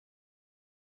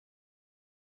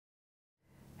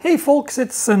Hey folks,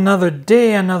 it's another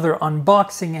day, another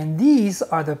unboxing, and these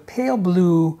are the pale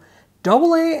blue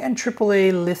AA and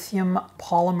AAA lithium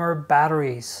polymer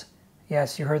batteries.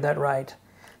 Yes, you heard that right.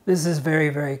 This is very,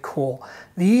 very cool.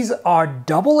 These are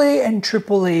AA and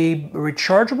AAA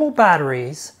rechargeable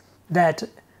batteries that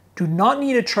do not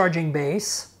need a charging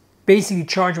base, basically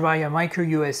charge via micro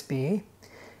USB,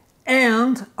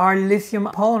 and are lithium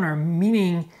polymer,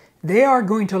 meaning they are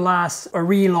going to last a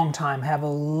really long time, have a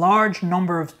large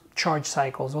number of charge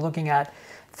cycles. We're looking at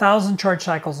 1,000 charge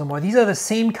cycles or more. These are the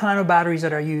same kind of batteries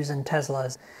that are used in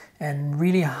Teslas and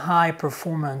really high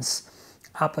performance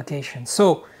applications.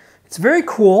 So it's very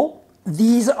cool.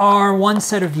 These are one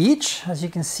set of each, as you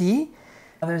can see.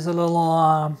 There's a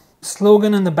little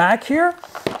slogan in the back here.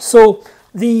 So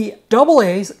the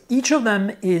AA's, each of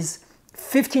them is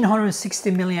 1,560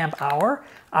 milliamp hour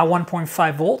at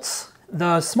 1.5 volts.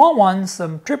 The small ones, the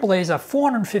AAA's, are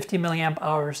 450 milliamp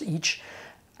hours each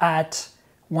at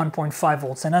 1.5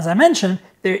 volts. And as I mentioned,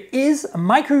 there is a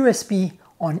micro USB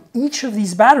on each of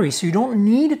these batteries, so you don't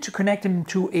need to connect them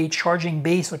to a charging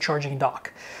base or charging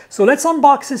dock. So let's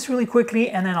unbox this really quickly,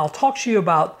 and then I'll talk to you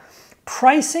about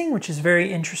pricing, which is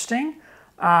very interesting,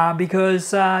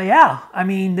 because yeah, I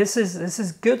mean, this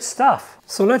is good stuff.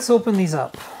 So let's open these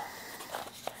up.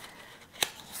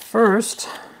 First,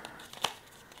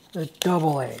 the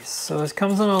AA's. So it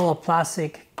comes in a little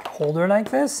plastic holder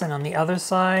like this, and on the other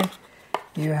side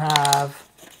you have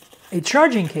a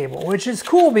charging cable, which is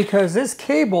cool because this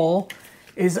cable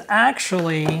is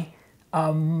actually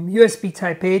USB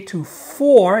type A to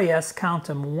 4, yes, count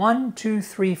them, 1, 2,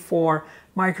 3, 4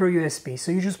 micro USB.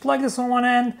 So you just plug this on one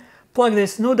end, plug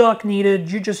this, no dock needed,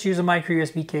 you just use a micro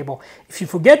USB cable. If you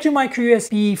forget your micro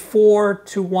USB 4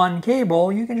 to 1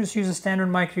 cable, you can just use a standard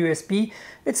micro USB.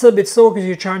 It's a bit slow because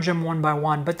you charge them one by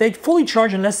one, but they fully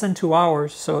charge in less than 2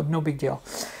 hours, so no big deal.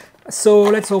 So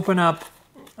let's open up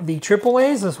the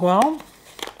AAA's as well.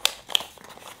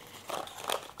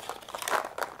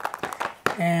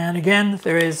 And again,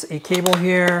 there is a cable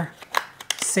here,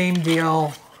 same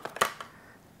deal,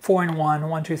 4-in-1,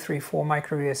 1, 2, 3, 4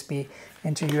 micro USB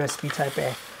into USB type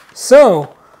A.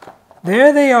 So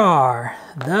there they are,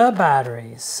 the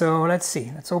batteries. So let's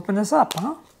see, let's open this up,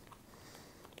 huh?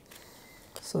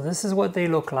 So this is what they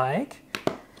look like.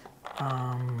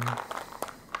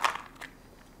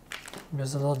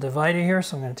 There's a little divider here,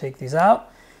 so I'm going to take these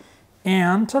out.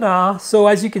 And ta-da! So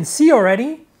as you can see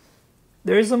already,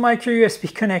 there's a micro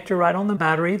USB connector right on the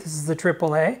battery. This is the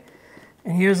AAA.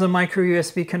 And here's a micro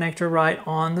USB connector right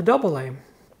on the AA.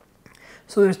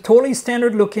 So there's totally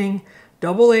standard looking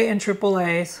AA and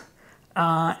AAA's.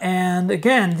 And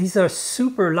again, these are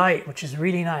super light, which is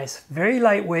really nice. Very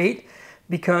lightweight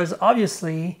because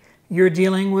obviously you're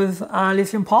dealing with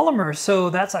lithium polymers. So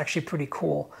that's actually pretty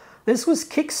cool. This was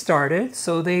kickstarted,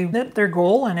 so they met their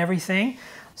goal and everything.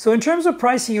 So in terms of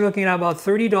pricing, you're looking at about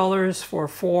 $30 for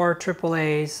 4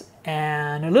 AAA's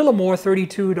and a little more,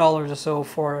 $32 or so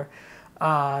for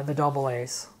the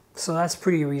AA's. So that's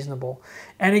pretty reasonable.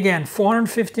 And again,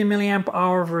 450 milliamp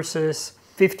hour versus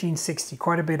 1560,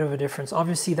 quite a bit of a difference.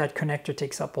 Obviously that connector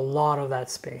takes up a lot of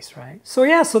that space, right? So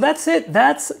yeah, so that's it.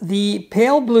 That's the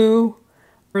pale blue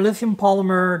lithium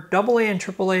polymer AA and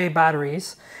AAA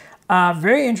batteries.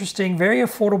 Very interesting, very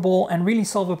affordable, and really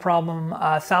solve a problem.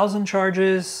 1,000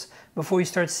 charges before you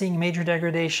start seeing major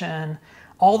degradation.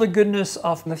 All the goodness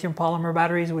of lithium polymer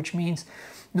batteries, which means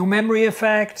no memory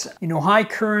effect, high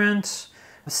current,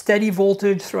 steady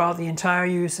voltage throughout the entire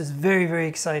use is very, very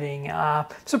exciting.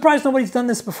 Surprised nobody's done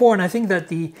this before, and I think that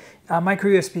the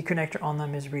micro USB connector on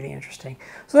them is really interesting.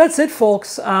 So that's it,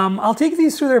 folks. I'll take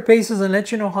these through their paces and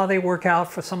let you know how they work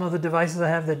out for some of the devices I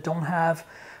have that don't have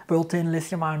built-in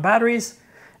lithium-ion batteries.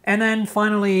 And then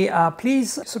finally,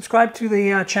 please subscribe to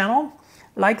the channel,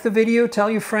 like the video, tell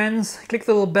your friends, click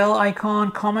the little bell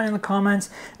icon, comment in the comments,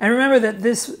 and remember that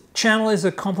this channel is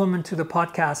a complement to the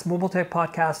podcast,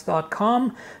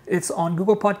 mobiletechpodcast.com. It's on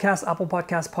Google Podcasts, Apple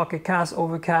Podcasts, Pocket Casts,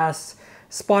 Overcast,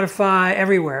 Spotify,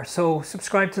 everywhere. So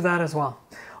subscribe to that as well.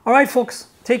 All right, folks,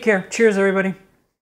 take care. Cheers, everybody.